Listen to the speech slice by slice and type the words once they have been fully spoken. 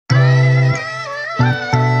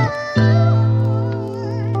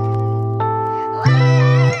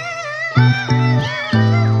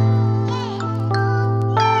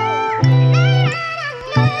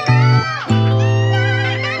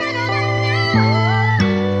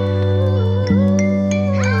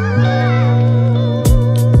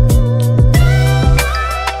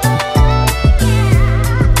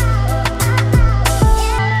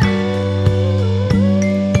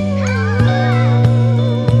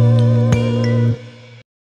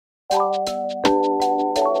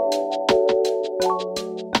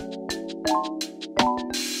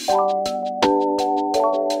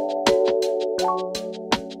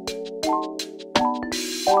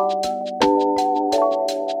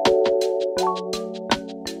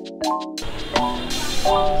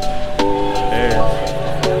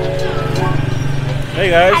Hey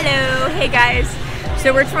guys. Hello. Hey guys.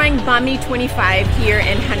 So we're trying Banh Mi 25 here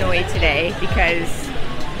in Hanoi today because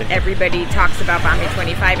everybody talks about Banh Mi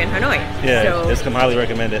 25 in Hanoi. Yeah, so it's highly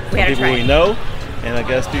recommended. We had to people try we it. know, and I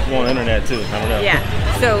guess people on the internet too. I don't know. Yeah.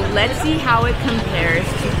 So let's see how it compares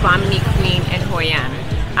to Banh Mi Queen and Hoi An.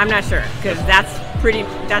 I'm not sure because that's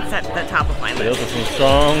at the top of my Those list. are some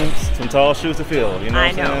strong, some tall shoes to fill. You know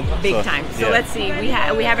I what I'm know, saying? big time. So yeah. let's see. We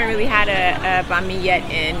haven't really had a Banh Mi yet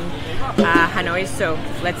in Hanoi. So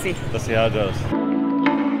let's see. Let's see how it goes.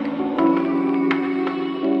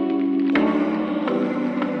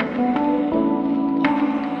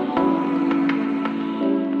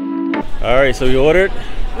 All right, so we ordered.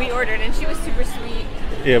 We ordered, and she was super sweet.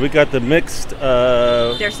 Yeah, we got the mixed.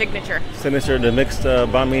 Their signature. The mixed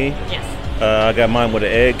banh mi. Yes. I got mine with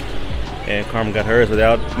an egg, and Carmen got hers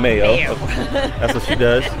without mayo. Mayo. That's what she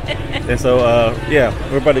does. And so, yeah,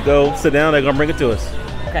 we're about to go sit down. They're gonna bring it to us.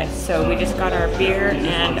 Okay, so we just got our beer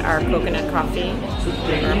and our coconut coffee.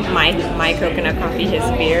 Or my coconut coffee, his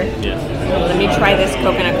beer. Yes. Let me try this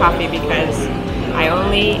coconut coffee because I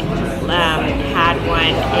only had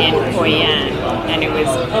one in Hoi An and it was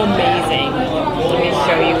amazing. Let me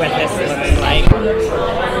show you what this looks like.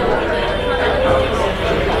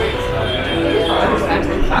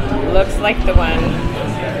 Looks like the one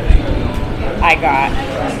I got,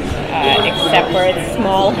 except for it's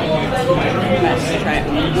small. Let's try it.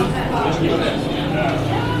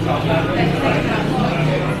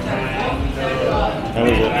 How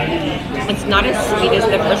is it? It's not as sweet as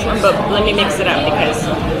the first one, but let me mix it up because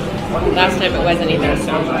last time it wasn't either,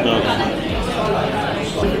 so it's good.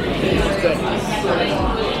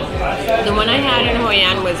 The one I had in Hoi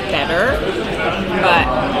An was better, but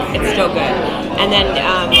it's still good. And then,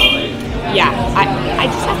 yeah, I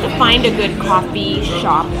just have to find a good coffee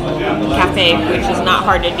shop, cafe, which is not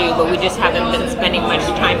hard to do, but we just haven't been spending much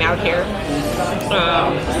time out here.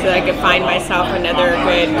 So I could find myself another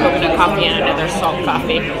good coconut coffee and another salt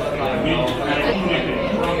coffee.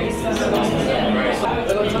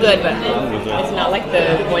 It's good, but it's not like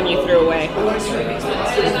the one you threw away.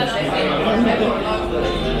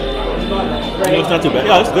 No, it's not too bad.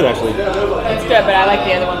 Yeah, it's good actually. It's good, but I like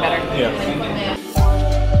the other one better. Yeah.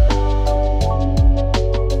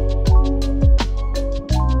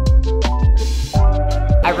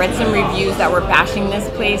 I read some reviews that were bashing this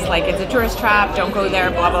place, like it's a tourist trap, don't go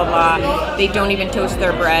there, blah, blah, blah. They don't even toast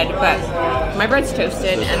their bread, but my bread's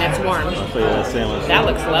toasted and it's warm. I'll show you that sandwich. That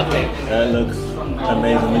looks lovely. That looks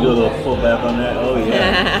amazing. We do a little full bath on that. Oh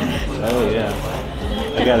yeah. Oh yeah.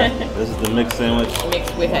 I got it. This is the mixed sandwich.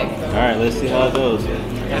 Mixed with egg. All right, let's see how it goes.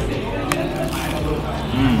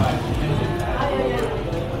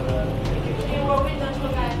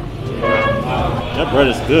 That bread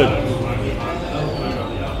is good.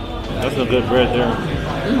 That's a good bread there.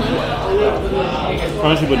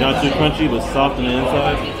 Crunchy, but not too crunchy, but soft on the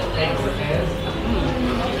inside.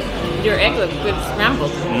 Your egg looks good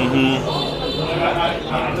scrambled.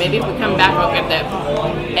 Maybe if we come back, I'll get the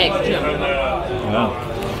egg too. Wow.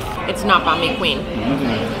 It's not Banh Mi Queen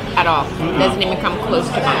at all. It doesn't even come close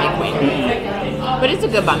to Banh Mi Queen. But it's a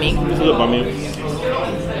good Banh Mi. It's a good banh mi.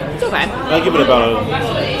 It's okay. I give it about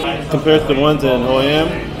compared to the ones in Hoi An,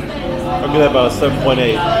 I'll give it about a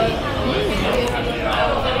 7.8.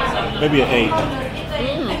 Maybe an 8.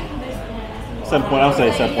 7 point, I'll say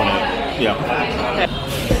 7.8. Yeah. Okay.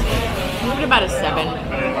 I'll give it about a 7.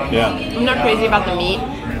 Yeah. I'm not crazy about the meat.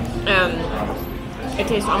 It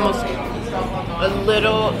tastes almost a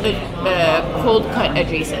little cold cut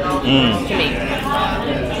adjacent to me,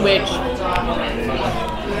 which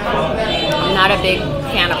I'm not a big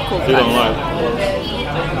fan of cold You cuts. don't like.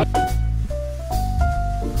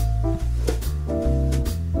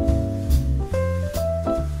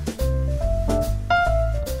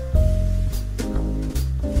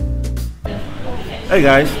 Hey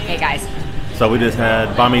guys. Hey guys. So we just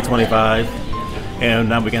had Banh Mi 25, and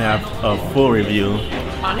now we can have a full review.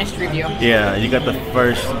 Honest review. Yeah, you got the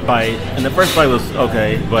first bite, and the first bite was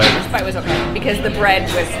okay, but First bite was okay because the bread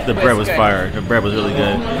was good. fire. The bread was really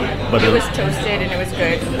good, but It was toasted and it was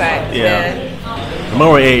good, but yeah. The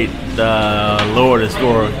more we ate, the lower the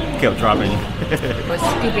score kept dropping. I was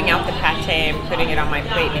scooping out the pate and putting it on my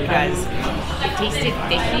plate because it tasted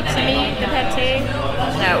fishy to me, the pate.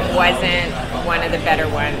 That wasn't one of the better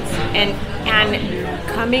ones. And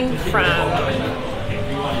coming from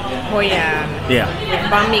Hoi An, Yeah. with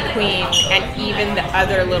Banh Mi Queen, and even the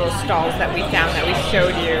other little stalls that we found that we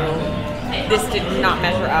showed you, this did not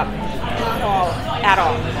measure up at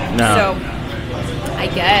all. No. So I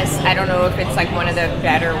guess. I don't know if it's like one of the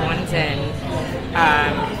better ones in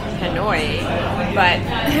Hanoi,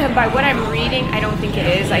 but by what I'm reading, I don't think it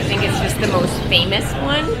is. I think it's just the most famous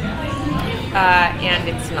one, and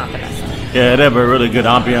it's not the best. Yeah, they have a really good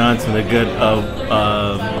ambiance and a good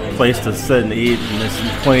place to sit and eat, and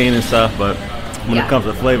it's clean and stuff. But when it comes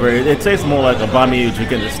to flavor, it tastes more like a banh mi you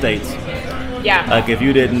drink in the States. Yeah. Like if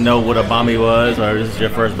you didn't know what a banh mi was, or this is your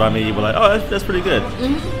first banh mi, you'd be like, oh, that's pretty good.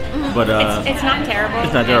 Mm-hmm, mm-hmm. But it's not terrible.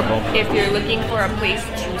 It's not terrible. If you're looking for a place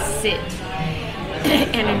to sit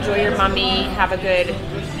and enjoy your banh mi, have a good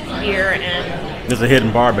beer and there's a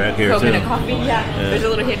hidden bar back here coconut too. coffee, yeah. There's a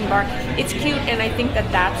little hidden bar. It's cute, and I think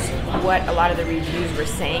that that's what a lot of the reviews were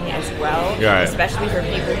saying as well. Right. Especially for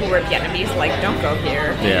people who are Vietnamese, like, don't go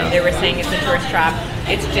here. Yeah. They were saying it's a tourist trap.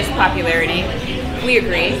 It's just popularity. We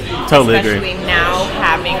agree. Totally especially agree. now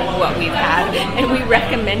having what we've had. And we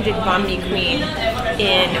recommended Banh Mi Queen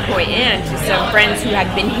in Hoi An to some friends who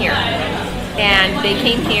had been here. And they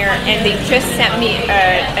came here and they just sent me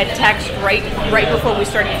a text right before we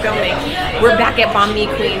started filming. We're back at Banh Mi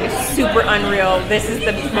Queen, super unreal. This is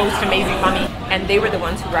the most amazing banh mi. And they were the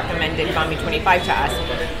ones who recommended Banh Mi 25 to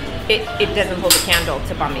us. It doesn't hold a candle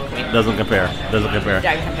to Banh Mi Queen. Doesn't compare. Doesn't compare.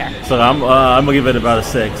 So I'm gonna give it about a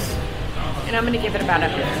 6. And I'm gonna give it about a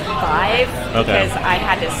 5 because I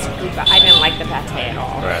had to scoop it. I didn't like the pate at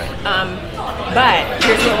all. Right. But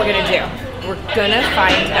here's what we're gonna do. We're gonna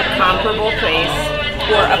find a comparable place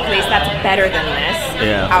or a place that's better than this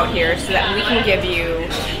out here so that we can give you,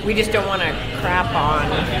 we just don't want to crap on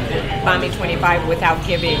Banh Mi 25 without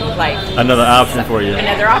giving like another option for you.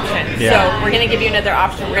 Another option. Yeah. So we're gonna give you another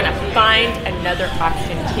option. We're gonna find another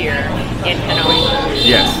option here in Hanoi.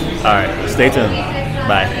 Yes. All right. Stay tuned.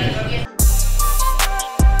 Bye.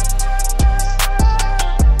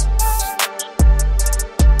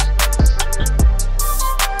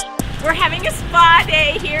 We're having a spa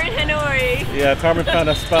day here in Hanoi. Yeah, Carmen found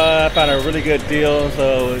a spa, found a really good deal,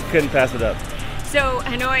 so couldn't pass it up. So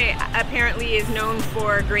Hanoi apparently is known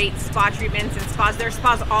for great spa treatments and spas. There are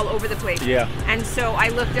spas all over the place. Yeah. And so I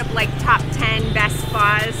looked up like top 10 best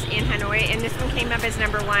spas in Hanoi, and this one came up as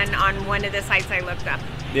 #1 on one of the sites I looked up.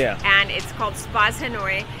 Yeah. And it's called Spas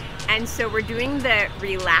Hanoi. And so we're doing the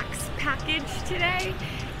relax package today,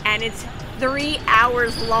 and it's 3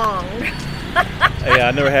 hours long. Yeah,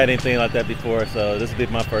 I never had anything like that before, so this will be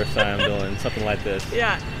my first time doing something like this.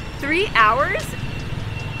 Yeah, 3 hours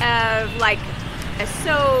of like a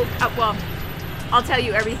soak. Well, I'll tell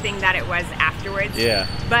you everything that it was afterwards. Yeah.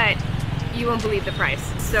 But you won't believe the price,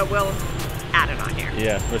 so we'll add it on here.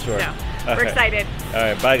 Yeah, for sure. So we're excited. All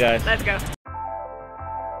right, bye guys. Let's go.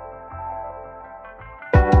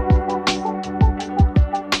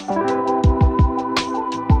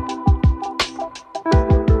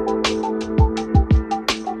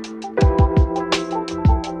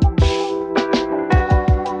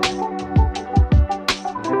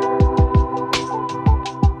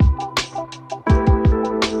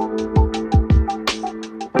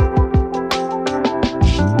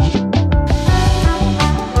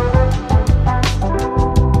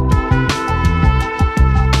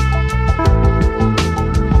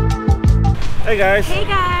 Hey guys. Hey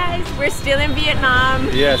guys, we're still in Vietnam.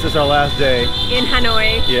 Yes, this is our last day. In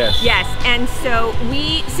Hanoi. Yes. Yes, and so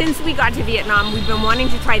since we got to Vietnam, we've been wanting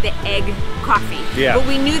to try the egg coffee. Yeah. But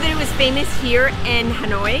we knew that it was famous here in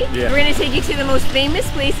Hanoi. Yeah. We're gonna take you to the most famous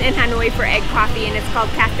place in Hanoi for egg coffee, and it's called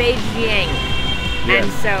Cafe Giang. Yes.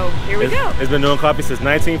 And so, here we go. It's been doing coffee since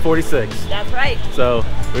 1946. That's right. So,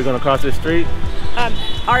 we're gonna cross the street.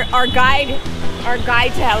 Our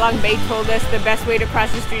guide to Halong Bay told us the best way to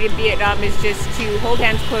cross the street in Vietnam is just to hold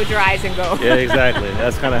hands, close your eyes, and go. Yeah, exactly.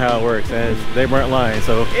 That's kind of how it works, and they weren't lying.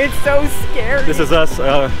 So it's so scary. This is us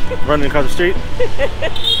running across the street,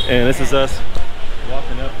 and this is us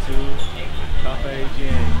walking up to Cafe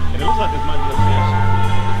Giang. And it looks like this might be a fish.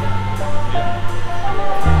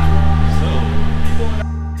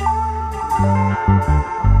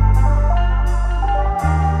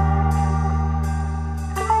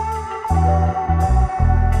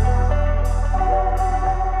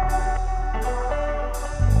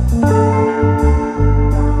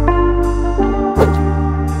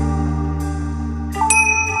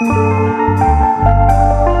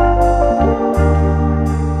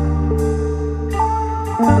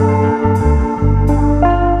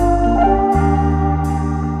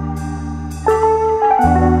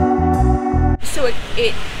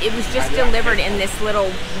 It was just delivered in this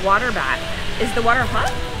little water bath. Is the water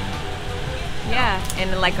hot? Yeah,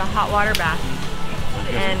 in like a hot water bath.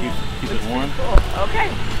 And keep it warm. Cool. Okay.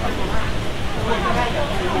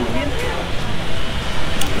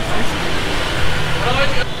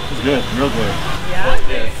 This is good, real good. Yeah?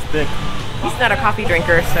 Yeah, it's thick. He's not a coffee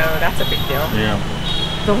drinker, so that's a big deal. Yeah.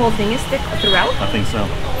 The whole thing is thick throughout? I think so.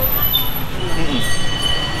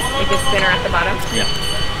 It gets thinner at the bottom? Yeah.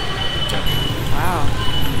 Wow.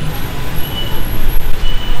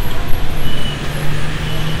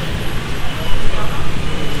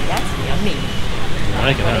 That's yummy. I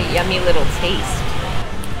like it, What huh? a yummy little taste.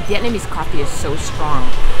 Vietnamese coffee is so strong.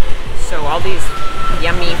 So all these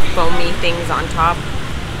yummy, foamy things on top.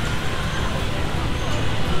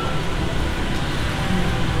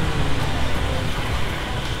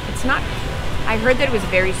 It's not, I heard that it was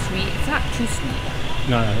very sweet. It's not too sweet.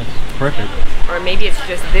 No, that's perfect. Or maybe it's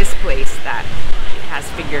just this place that has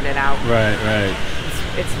figured it out. Right, right.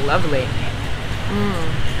 It's lovely.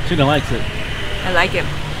 Tina likes it. I like it.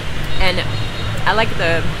 And I like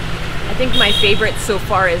I think my favorite so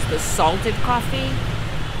far is the salted coffee,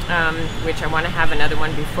 which I want to have another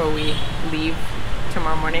one before we leave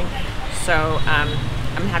tomorrow morning. So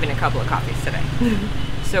I'm having a couple of coffees today.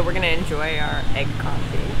 So we're going to enjoy our egg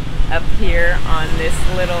coffee up here on this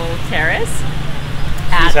little terrace.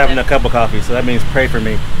 He's having a cup of coffee, so that means pray for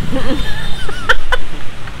me.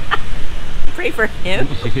 Pray for him?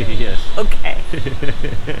 Yes. Okay.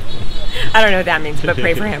 I don't know what that means, but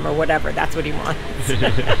pray for him or whatever. That's what he wants.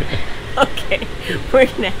 Okay. We're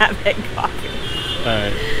going to have egg coffee. All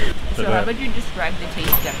right. So how about you describe the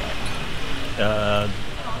taste of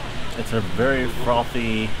it? It's a very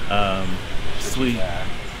frothy, sweet,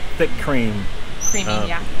 thick cream. Creamy,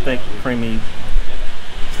 yeah. Thick, creamy.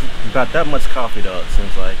 About that much coffee though, it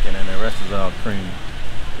seems like, and then the rest is all cream.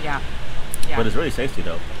 Yeah. But it's really tasty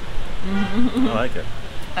though. I like it.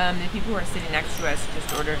 The people who are sitting next to us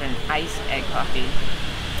just ordered an iced egg coffee,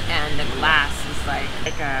 and the glass is like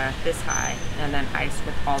this high, and then ice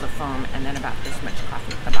with all the foam, and then about this much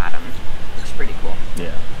coffee at the bottom. It's pretty cool.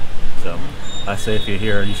 Yeah. So I say if you're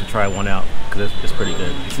here, you should try one out because it's pretty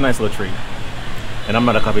good. It's a nice little treat. And I'm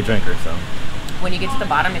not a coffee drinker, so. When you get to the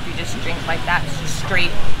bottom, if you just drink like that, it's just straight,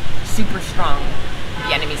 super strong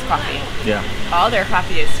Vietnamese coffee. Yeah. All their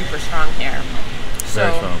coffee is super strong here. Very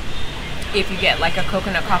strong. If you get like a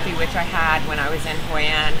coconut coffee, which I had when I was in Hoi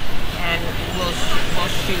An, and we'll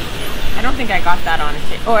shoot. I don't think I got that on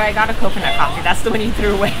tape. Oh, I got a coconut coffee. That's the one you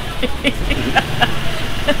threw away.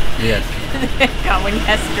 Yes. I got one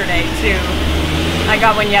yesterday too.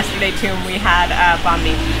 And we had banh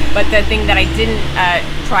mi. But the thing that I didn't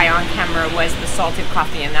try on camera was the salted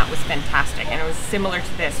coffee, and that was fantastic. And it was similar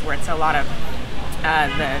to this, where it's a lot of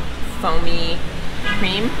the foamy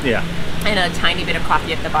cream. Yeah. And a tiny bit of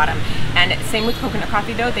coffee at the bottom. And same with coconut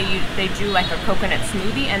coffee though, they do like a coconut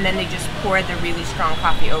smoothie, and then they just pour the really strong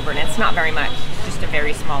coffee over, and it's not very much, it's just a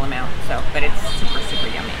very small amount. So, but it's super, super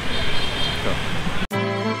yummy. Cool.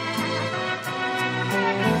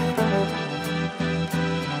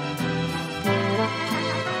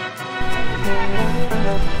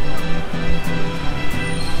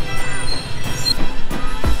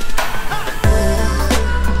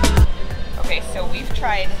 Okay, so we've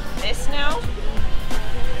tried this now.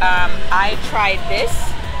 I tried this,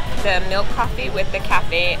 the milk coffee with the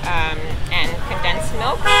cafe and condensed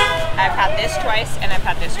milk. I've had this twice, and I've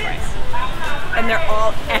had this twice. And they're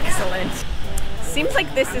all excellent. Seems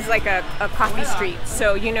like this is like a coffee street.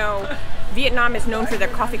 So, you know, Vietnam is known for their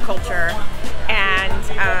coffee culture, and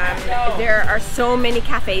there are so many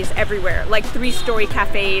cafes everywhere, like 3-story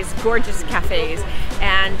cafes, gorgeous cafes,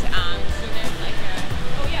 and so there's like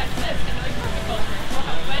oh yeah, it says Hanoi coffee culture. Oh,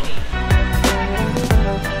 how funny.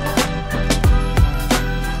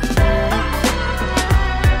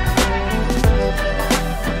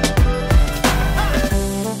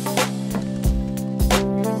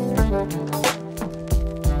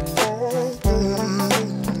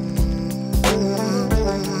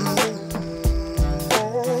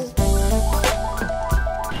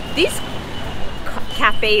 These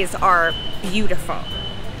cafes are beautiful.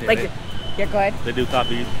 Yeah, Like, yeah, go ahead. They do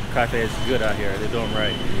cafes good out here. They do them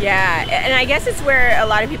right. Yeah, and I guess it's where a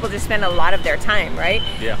lot of people just spend a lot of their time, right?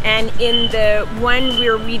 Yeah. And in the one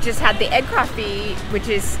where we just had the egg coffee, which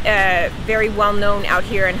is very well known out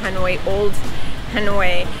here in Hanoi, old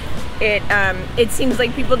Hanoi, it seems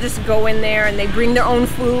like people just go in there and they bring their own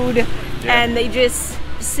food, and they just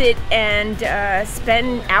sit and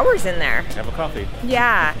spend hours in there. Have a coffee.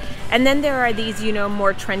 Yeah. And then there are these, you know,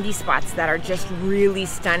 more trendy spots that are just really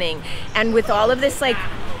stunning. And with all of this like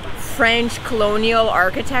French colonial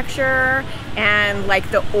architecture and like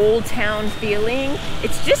the old town feeling,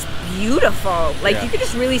 it's just beautiful. Like you could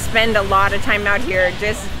just really spend a lot of time out here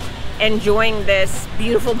just enjoying this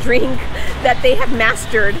beautiful drink that they have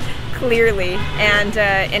mastered clearly. And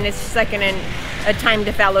it's just like a time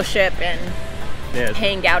to fellowship and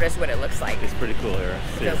hang out is what it looks like. It's pretty cool here.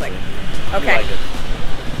 Feels like. We Okay. like it.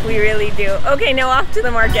 We really do. Okay, now off to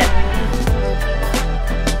the market.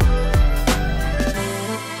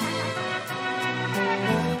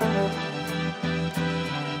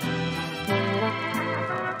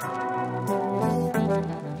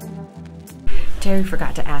 Terry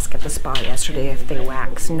forgot to ask at the spa yesterday if they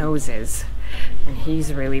wax noses, and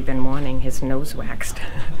he's really been wanting his nose waxed.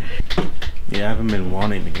 Yeah, I haven't been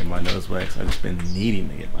wanting to get my nose waxed. I've just been needing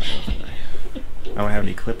to get my nose waxed. I don't have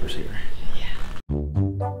any clippers here.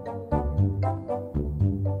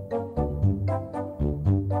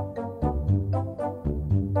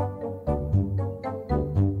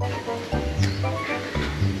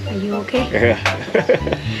 Are you okay? Yeah.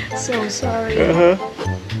 So sorry.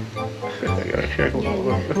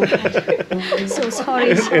 So sorry.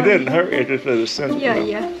 It didn't hurt. It just was a sense.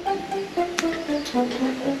 Yeah.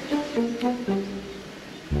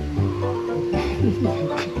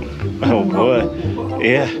 Oh boy.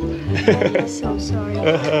 Yeah. So sorry.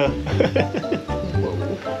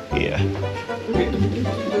 Yeah.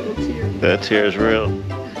 That tear is real.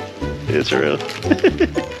 It's real.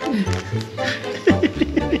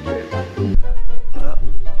 Well,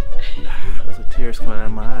 those are tears coming out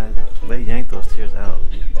of my eyes. They yanked those tears out.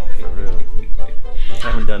 For real. I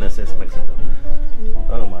haven't done this since Mexico.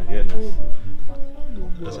 Oh my goodness.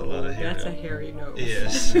 That's a lot of hair. That's a hairy nose.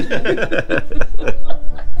 Yes.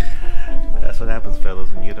 That's what happens, fellas.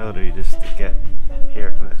 When you get older, you just get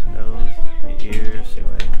hair coming out your nose, your ears. You're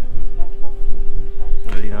like,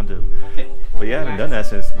 what are you gonna do? But yeah, I haven't done that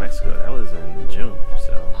since Mexico. That was in June,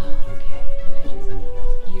 so.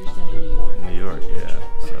 Years done in New York. New York, yeah.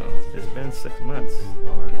 So it's been 6 months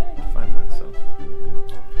or 5 months. So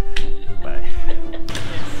bye.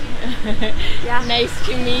 Yeah. Nice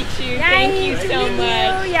to meet you. Thank you so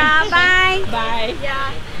much. Yeah, bye. Bye.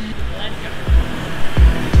 Yeah. Let's go.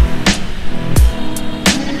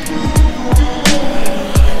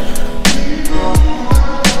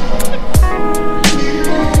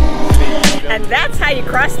 And that's how you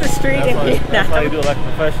cross the street in That's how you Vietnam. do it like a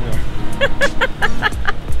professional.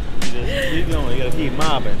 You just keep going. You gotta keep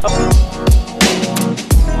mobbing.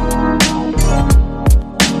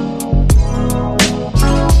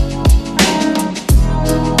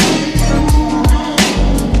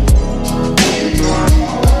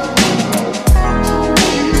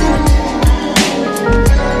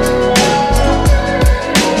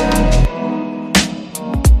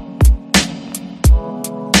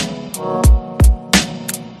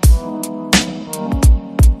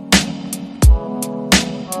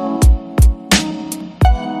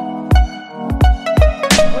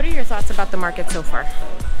 What are your thoughts about the market so far?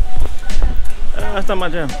 That's not my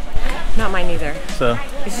jam. Not mine either. So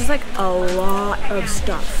It's just like a lot of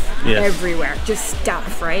stuff Yes. everywhere. Just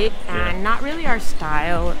stuff, right? Yeah. And not really our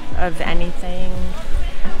style of anything.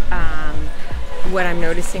 What I'm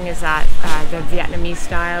noticing is that the Vietnamese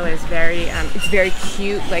style is very, it's very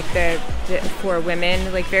cute, like the for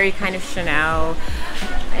women, like very kind of Chanel,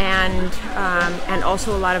 and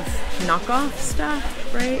also a lot of knockoff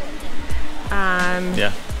stuff, right?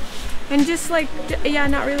 yeah. And just like, yeah,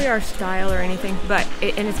 not really our style or anything, but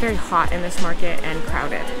and it's very hot in this market and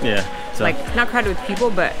crowded. Yeah. So Like not crowded with people,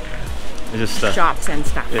 but it's just stuff. shops and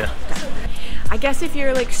stuff. Yeah. I guess if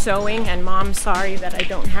you're like sewing, and Mom, sorry that I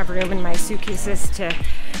don't have room in my suitcases to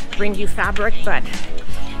bring you fabric, but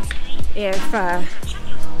if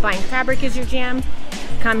buying fabric is your jam,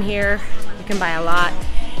 come here. You can buy a lot,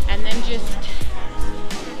 and then just,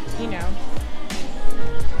 you know,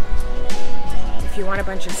 if you want a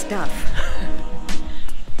bunch of stuff.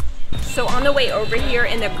 So on the way over here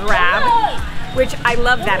in the Grab, which I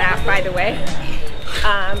love that app, by the way.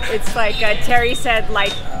 It's like Terry said,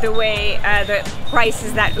 like the way the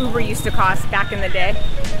prices that Uber used to cost back in the day.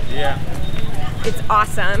 Yeah. It's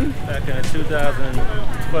awesome. Back in the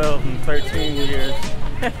 2012 and 13 years,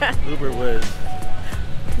 Uber was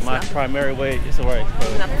my primary way. It's alright.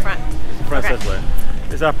 Not the front. It's the princess way.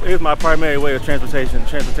 It was my primary way of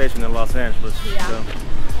transportation in Los Angeles. Yeah. So,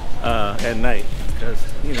 at night, because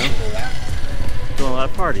you know, doing a lot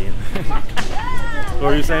of partying. What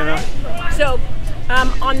were you saying now? So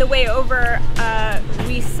on the way over,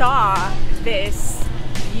 we saw this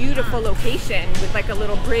beautiful location with like a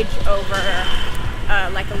little bridge over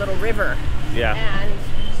like a little river. Yeah. And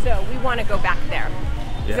so we want to go back there.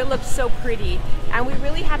 Because Yeah. it looks so pretty. And we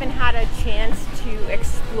really haven't had a chance to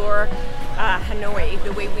explore Hanoi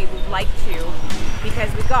the way we would like to,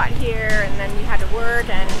 because we got here and then we had to work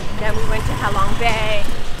and then we went to Halong Bay.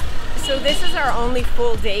 So this is our only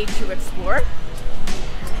full day to explore.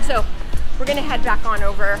 So we're gonna head back on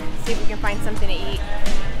over, see if we can find something to eat,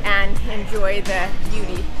 and enjoy the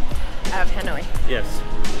beauty of Hanoi. Yes.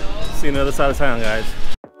 See you on the other side of town, guys.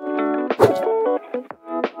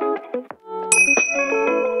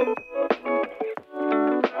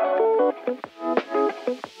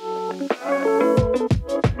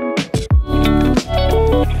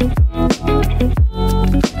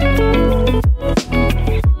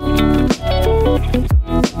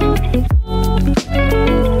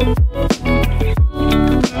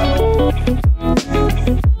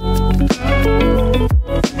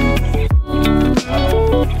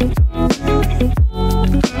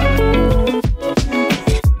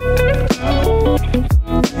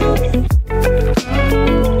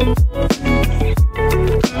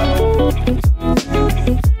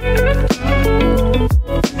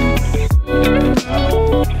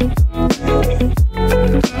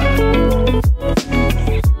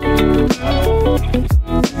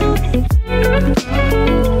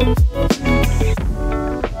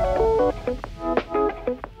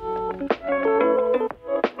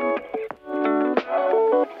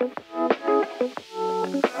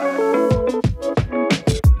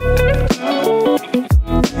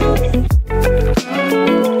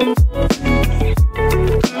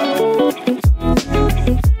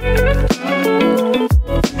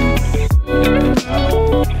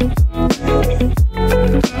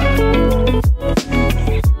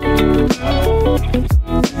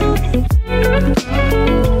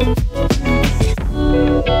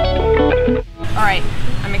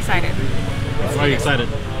 Why are you excited?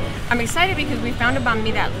 I'm excited because we found a banh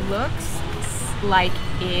mi that looks like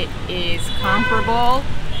it is comparable,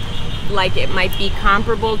 like it might be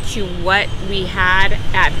comparable to what we had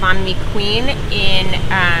at Banh Mi Queen in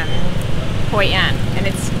Hoi An. And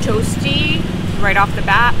it's toasty right off the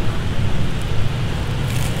bat.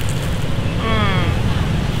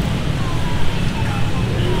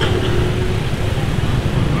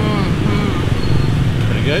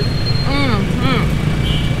 Pretty good?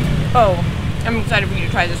 Oh, I'm excited for you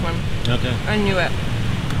to try this one. Okay. I knew it.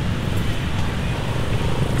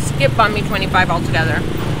 Skip Banh Mi 25 altogether.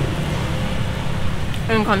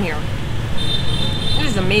 And come here.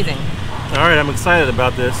 This is amazing. All right, I'm excited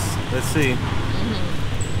about this. Let's see.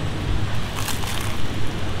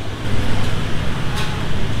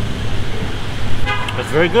 That's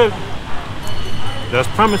very good. That's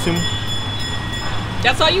promising.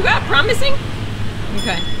 That's all you got? Promising?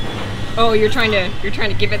 Okay. Oh, you're trying to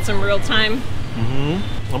give it some real time?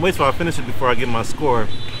 I'm waiting till I finish it before I get my score.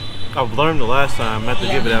 I've learned the last time not to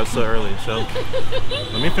give it out so early. So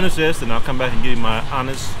let me finish this and I'll come back and give you my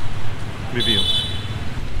honest review.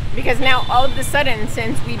 Because now all of a sudden,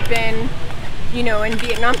 since we've been, you know, in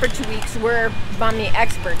Vietnam for 2 weeks, we're banh mi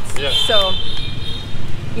experts. Yeah. So,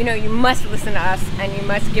 you know, you must listen to us and you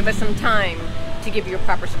must give us some time to give you a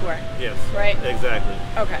proper score. Yes. Right? Exactly.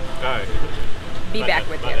 Okay. All right. Be back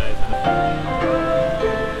with you.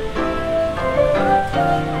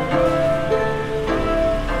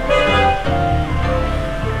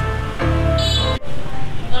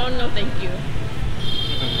 Oh, no, thank you.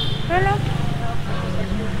 Hello.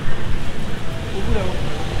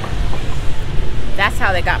 That's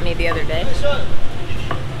how they got me the other day.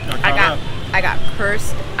 I got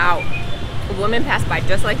cursed out. A woman passed by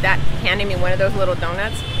just like that, handing me one of those little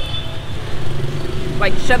donuts.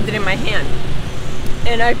 Like shoved it in my hand.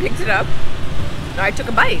 And I picked it up. And I took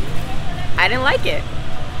a bite. I didn't like it.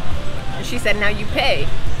 And she said, "Now you pay."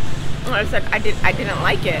 And I said, I didn't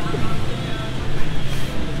like it.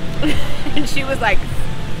 And she was like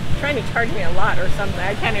trying to charge me a lot or something.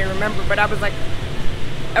 I can't even remember, but I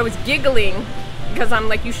was giggling because I'm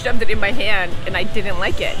like, you shoved it in my hand and I didn't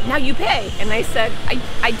like it. Now you pay. And I said,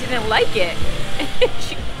 I didn't like it. And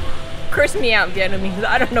she cursed me out, Vietnamese.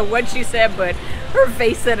 I don't know what she said, but her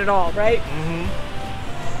face said it all, right?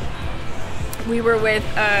 We were with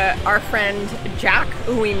our friend Jack,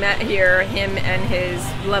 who we met here, him and his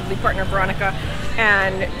lovely partner Veronica,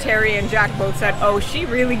 and Terry and Jack both said, "Oh, she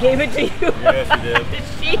really gave it to you." Yeah,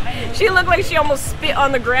 she did. she looked like she almost spit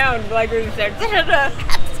on the ground, like her there.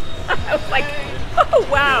 I was like, "Oh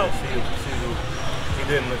wow."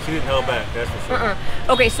 Yeah, she didn't hold back. That's for sure.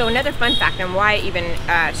 Okay, so another fun fact, and why I even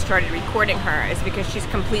started recording her, is because she's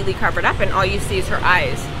completely covered up, and all you see is her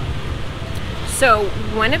eyes. So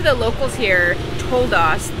one of the locals here told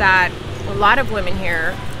us that a lot of women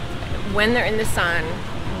here, when they're in the sun,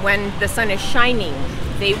 when the sun is shining,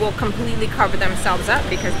 they will completely cover themselves up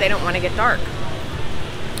because they don't want to get dark.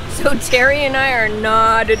 So Terry and I are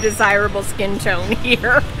not a desirable skin tone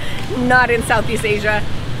here, not in Southeast Asia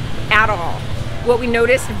at all. What we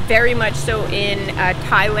noticed very much so in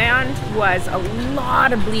Thailand was a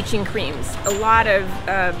lot of bleaching creams, a lot of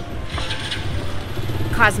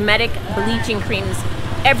cosmetic bleaching creams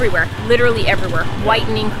everywhere, literally everywhere.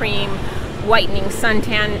 Whitening cream, whitening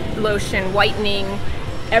suntan lotion, whitening,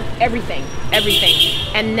 everything.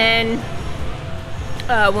 And then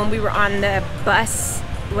when we were on the bus,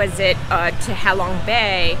 was it to Halong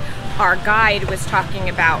Bay, our guide was talking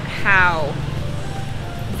about how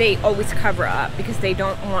they always cover up because they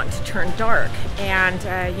don't want to turn dark,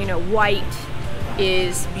 and you know, white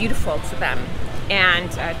is beautiful to them, and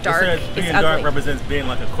dark is being ugly. Dark represents being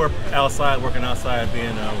like a corp outside, working outside,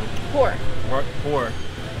 being poor, poor,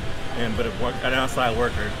 and but an outside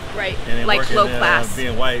worker, right? And then like working, low class.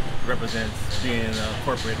 Being white represents being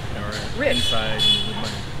corporate or rich. Inside and with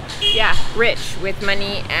money. Yeah, rich with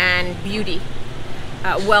money and beauty,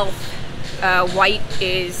 wealth. White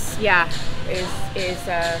is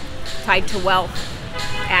tied to wealth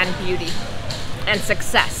and beauty and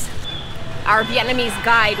success. Our Vietnamese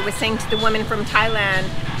guide was saying to the women from Thailand,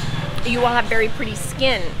 "You all have very pretty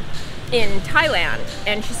skin in Thailand,"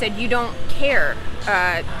 and she said, "You don't care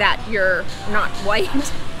that you're not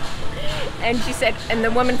white." And she said, and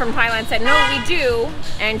the woman from Thailand said, "No, we do."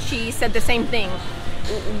 And she said the same thing.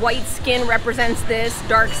 White skin represents this,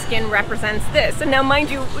 dark skin represents this. And now, mind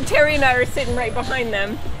you, Terry and I are sitting right behind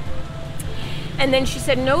them. And then she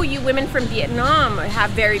said, "No, you women from Vietnam have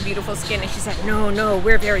very beautiful skin." And she said, No,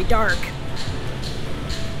 we're very dark.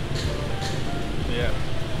 Yeah.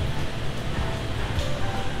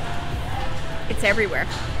 It's everywhere.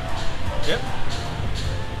 Yep.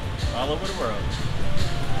 All over the world.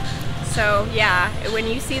 So yeah, when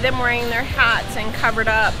you see them wearing their hats and covered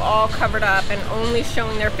up, all covered up and only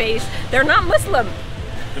showing their face, they're not Muslim.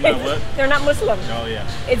 They're not what? They're not Muslim. Oh yeah.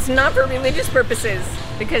 It's not for religious purposes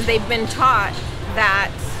because they've been taught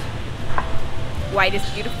that white is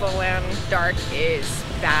beautiful and dark is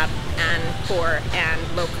bad and poor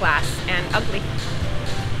and low class and ugly.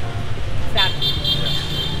 Sad.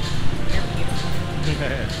 Yeah. You're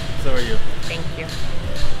beautiful. So are you. Thank you.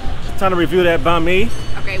 Time to review that banh mi.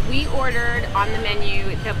 Okay, we ordered on the menu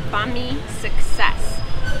the banh mi Success.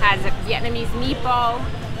 Has a Vietnamese meatball,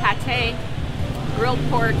 pate, grilled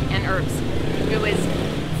pork, and herbs. It was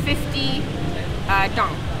 50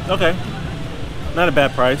 dong. Okay. Not a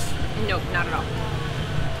bad price. Nope, not at all.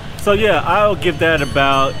 So yeah, I'll give that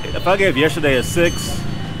about, if I gave yesterday a 6,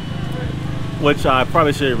 which I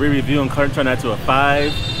probably should re-review and turn that to a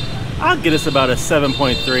 5, I'll give this about a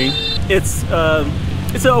 7.3. It's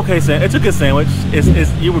an okay sandwich. It's a good sandwich.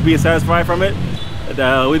 You would be satisfied from it.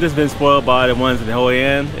 We've just been spoiled by the ones in Hoi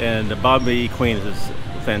An, and the banh mi queen is just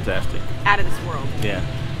fantastic. Out of this world. Yeah.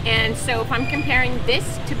 And so if I'm comparing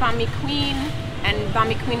this to banh mi queen, and banh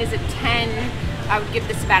mi queen is a 10, I would give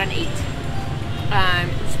this about an 8.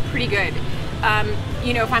 It's pretty good.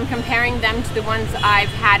 You know, if I'm comparing them to the ones I've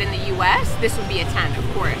had in the US, this would be a 10,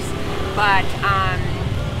 of course. But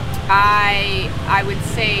I would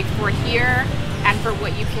say for here, and for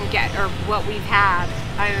what you can get, or what we've had,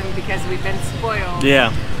 because we've been spoiled.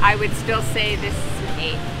 Yeah. I would still say this is an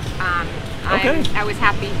 8. Okay. I was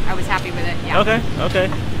happy with it. Yeah. Okay.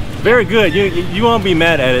 Very good. You won't be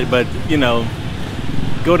mad at it, but you know,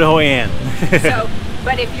 go to Hoi An. So,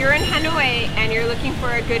 but if you're in Hanoi and you're looking for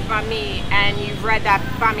a good banh mi, and you've read that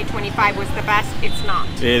banh mi 25 was the best, it's not.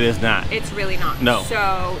 It is not. It's really not. No.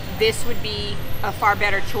 So this would be a far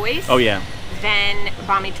better choice. Oh yeah. Than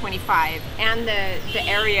banh mi 25, and the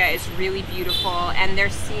area is really beautiful, and they're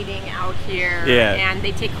seating out here, and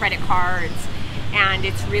they take credit cards, and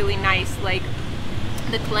it's really nice. Like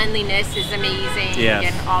the cleanliness is amazing,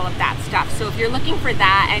 and all of that stuff. So if you're looking for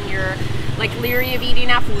that and you're like leery of eating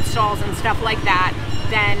at food stalls and stuff like that,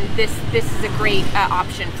 then this is a great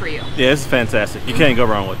option for you. Yeah, it's fantastic. You can't go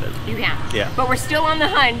wrong with it. You can't. Yeah. But we're still on the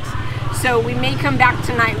hunt, so we may come back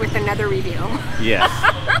tonight with another review. Yes.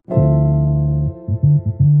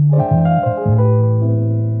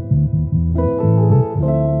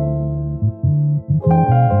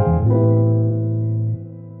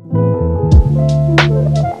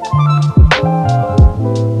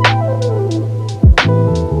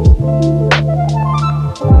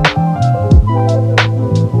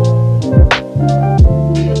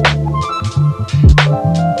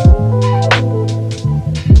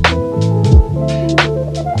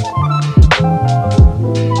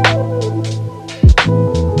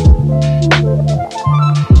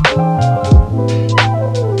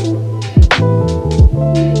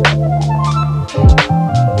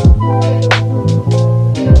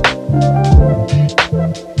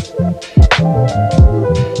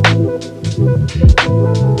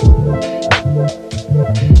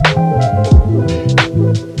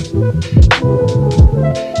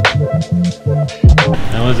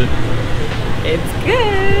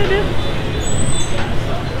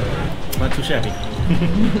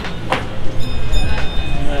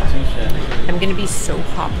 Not too shabby. I'm gonna be so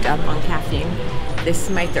hopped up on caffeine. This is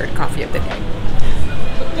my third coffee of the day.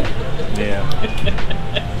 Yeah.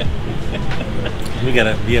 We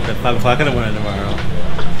gotta be up at 5 o'clock in the morning tomorrow.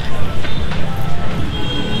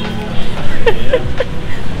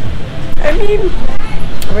 I mean,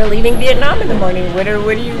 we're leaving Vietnam in the morning. What do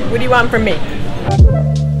you want from me?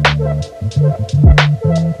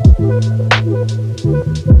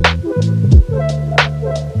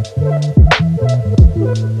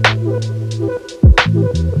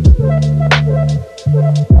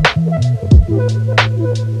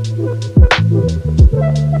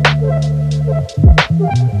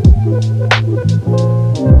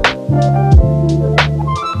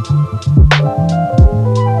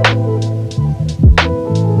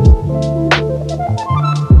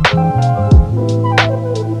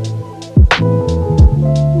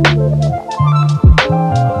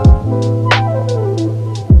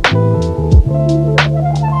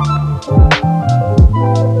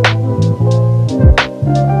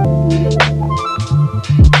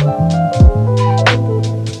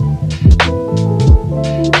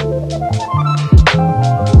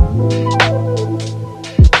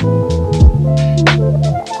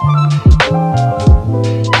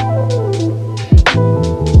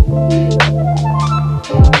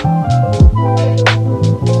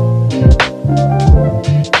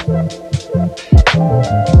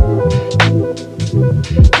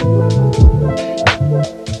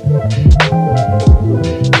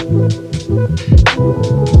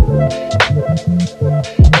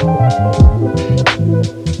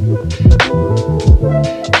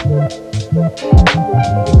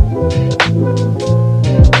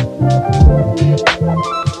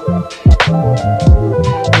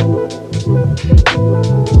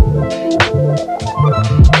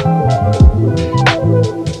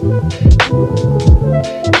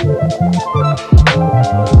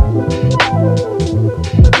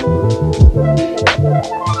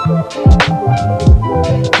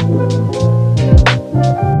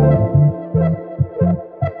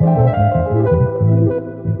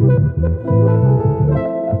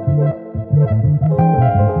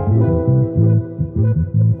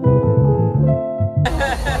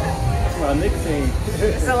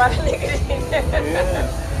 It's a lot of nicotine. Yeah.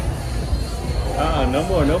 No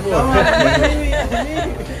more.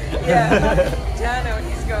 Yeah. Jano,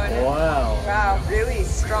 he's going. Wow. Wow, really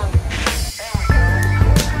strong.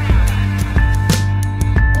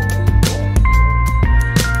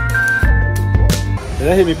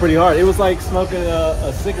 That hit me pretty hard. It was like smoking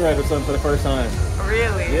a cigarette or something for the first time.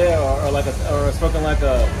 Really? Yeah, or smoking like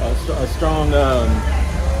a strong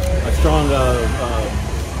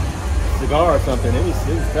cigar or something. It was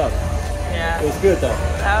tough. Yeah. It was good though.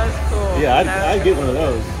 That was cool. Yeah, I'd get one of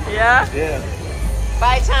those. Yeah? Yeah.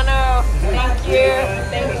 Bye, Chano. Thank you.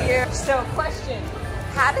 Thank you. So, question.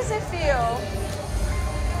 How does it feel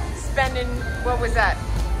spending, what was that,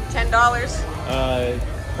 $10?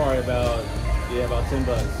 Probably about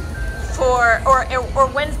 $10. Or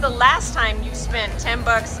when's the last time you spent $10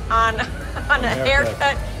 on a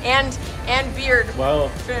haircut and beard?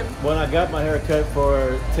 Well, trim? when I got my hair cut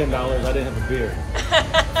for $10, I didn't have a beard.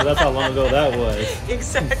 So that's how long ago that was.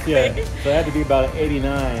 Exactly. Yeah. So it had to be about 89.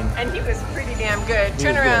 And he was pretty damn good.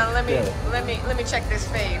 Turn around. Let me check this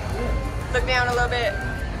fade. Yeah. Look down a little bit.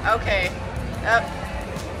 Okay. Up.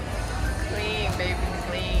 Clean, baby,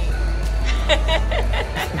 clean.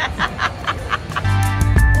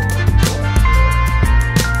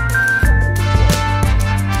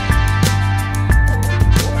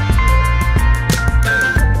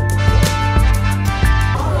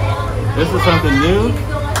 This is something new?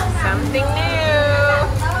 Something new.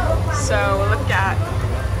 So look at,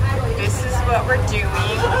 this is what we're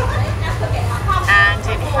doing. And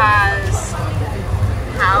it has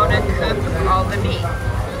how to cook all the meat.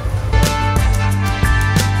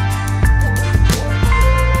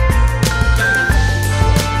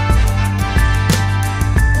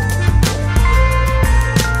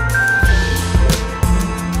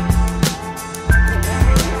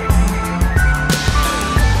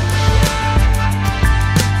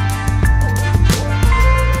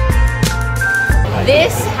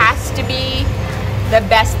 This has to be the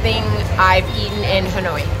best thing I've eaten in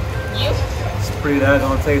Hanoi. You? It's pretty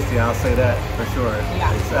daggone tasty, I'll say that for sure.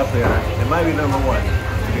 Yeah. It's up there. It might be number one,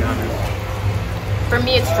 to be honest. For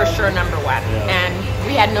me, it's for sure number one. Yeah. And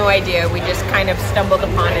we had no idea. We just kind of stumbled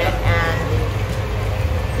upon it and...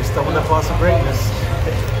 We stumbled upon some greatness.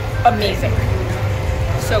 Amazing.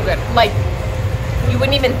 So good. Like, you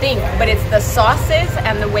wouldn't even think, but it's the sauces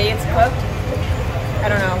and the way it's cooked. I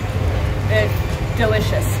don't know. It's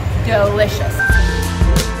delicious. Delicious.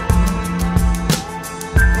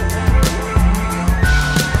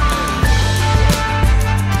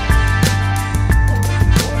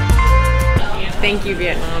 Thank you,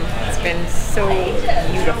 Vietnam. It's been so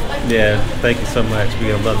beautiful. Yeah, thank you so much. We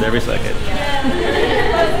have loved every second.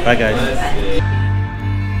 Bye, guys.